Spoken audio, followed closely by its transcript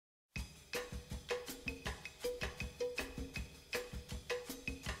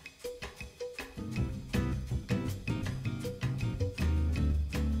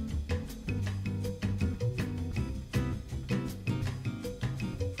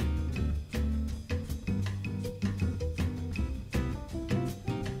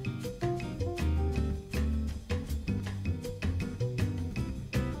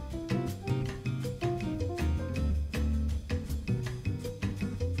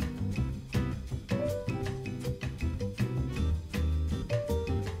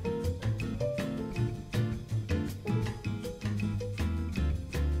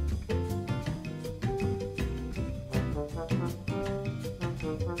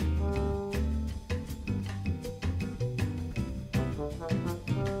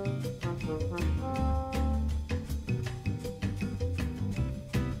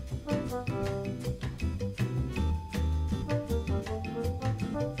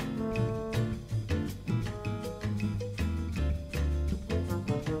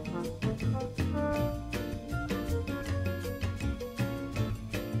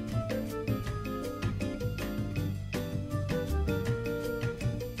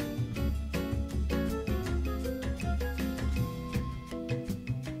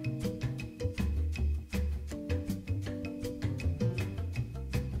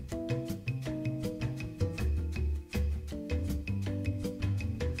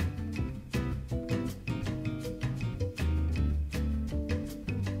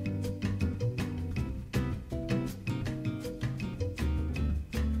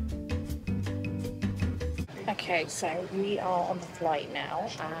Okay, so we are on the flight now,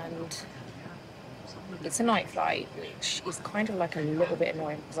 and it's a night flight, which is kind of like a little bit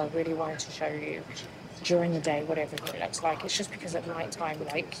annoying because I really wanted to show you during the day what everything looks like. It's just because at night time,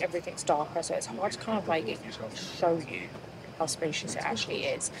 like everything's darker, so it's hard to kind of like show you how spacious it actually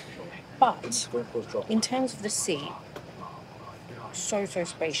is. But in terms of the seat, so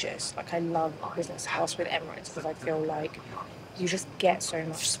spacious. Like I love business class with Emirates because I feel like you just get so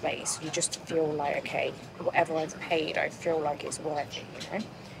much space. You just feel like, okay, whatever I've paid, I feel like it's worth it, you know?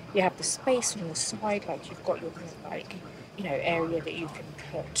 You have the space on the side, like you've got your kind of like, area that you can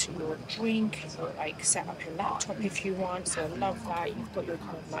put your drink or like set up your laptop if you want. So I love that. You've got your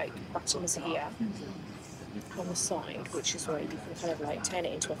kind of like buttons here on the side, which is where you can kind of like turn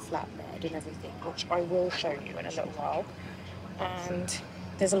it into a flat bed and everything, which I will show you in a little while. And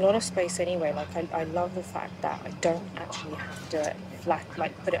there's a lot of space anyway. Like I love the fact that I don't actually have to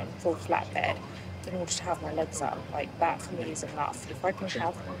put it on full flat bed in order to have my legs up. Like that for me is enough. If I can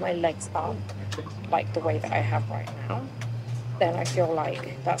have my legs up like the way that I have right now, then I feel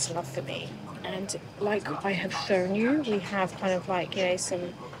like that's enough for me. And like I have shown you, we have kind of like, some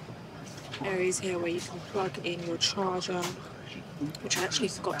areas here where you can plug in your charger, which I actually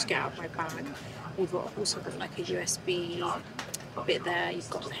forgot to get out of my bag. We've also got like a USB bit there. You've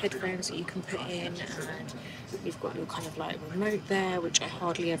got the headphones that you can put in, and you've got your kind of like remote there, which I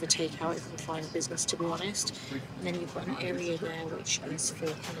hardly ever take out if I'm flying business, to be honest. And then you've got an area there which is for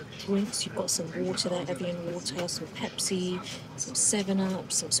kind of drinks. You've got some water there, Evian water, some Pepsi, some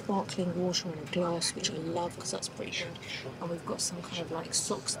 7-Up, some sparkling water in a glass, which I love because that's pretty good. And we've got some kind of like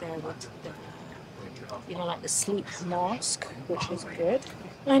socks there with the like the sleep mask, which is good.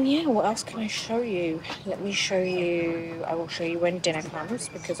 And yeah, what else can I show you? I will show you when dinner comes,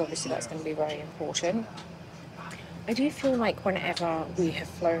 because obviously that's going to be very important. I do feel like whenever we have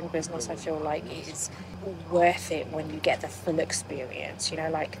flown business, I feel like it is worth it when you get the full experience,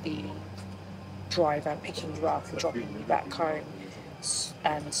 like the driver picking you up and dropping you back home,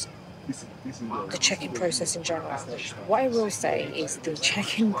 and the check-in process in general. What I will say is the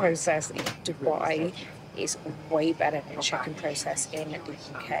check-in process in Dubai is way better than the check-in process in the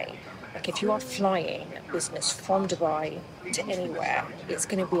UK. Like if you are flying business from Dubai to anywhere, it's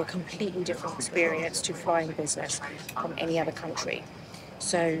going to be a completely different experience to flying business from any other country.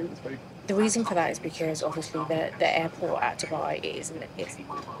 So the reason for that is because obviously the airport at Dubai is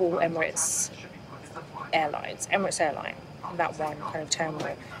all Emirates Airline, that one kind of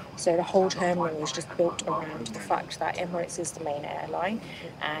terminal. So the whole terminal is just built around the fact that Emirates is the main airline,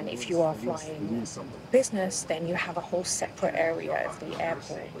 and if you are flying business, then you have a whole separate area of the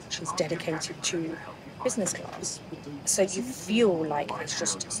airport which is dedicated to business class. So you feel like it's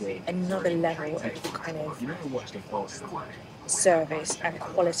just another level of kind of service and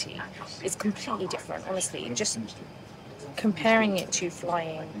quality. It's completely different, honestly. Just comparing it to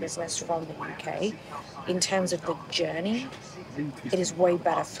flying business from the UK, in terms of the journey, it is way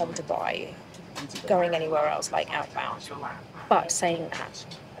better from Dubai going anywhere else, like outbound. But saying that,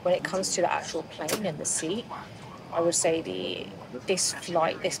 when it comes to the actual plane and the seat, I would say this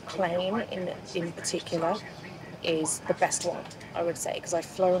plane in particular is the best one, I would say, because I've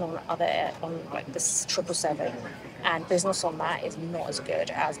flown on like this 777, and business on that is not as good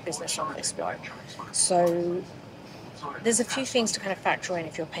as business on this one. So there's a few things to kind of factor in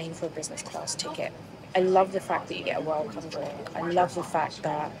if you're paying for a business class ticket. I love the fact that you get a welcome drink. I love the fact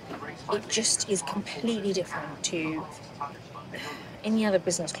that it just is completely different to any other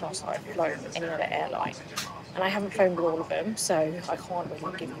business class that I've flown, any other airline. And I haven't flown with all of them, so I can't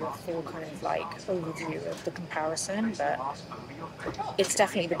really give you a full kind of like overview of the comparison, but it's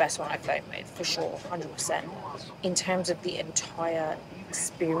definitely the best one I've flown with, for sure, 100%. In terms of the entire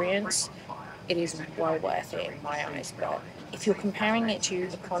experience, it is well worth it in my eyes. But if you're comparing it to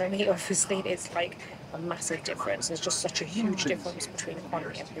economy, obviously it's like a massive difference. There's just such a huge difference between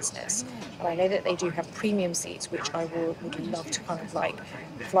economy and business. And I know that they do have premium seats, which I would love to kind of like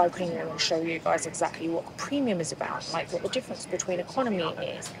fly premium and show you guys exactly what premium is about, like what the difference between economy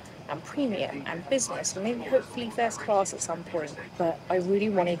is and premium and business, and maybe hopefully first class at some point. But I really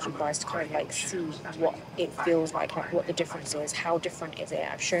wanted you guys to kind of like see what it feels like what the difference is, how different is it.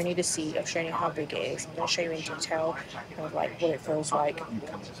 I've shown you the seat, I've shown you how big it is. I'm going to show you in detail kind of like what it feels like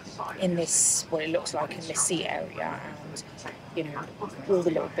what it looks like in this seat area, and all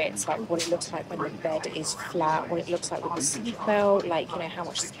the little bits, like what it looks like when the bed is flat, what it looks like with the seatbelt, like how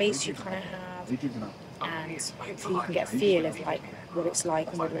much space you kind of have, and hopefully you can get a feel of like what it's like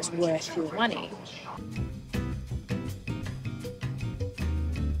and whether it's worth your money.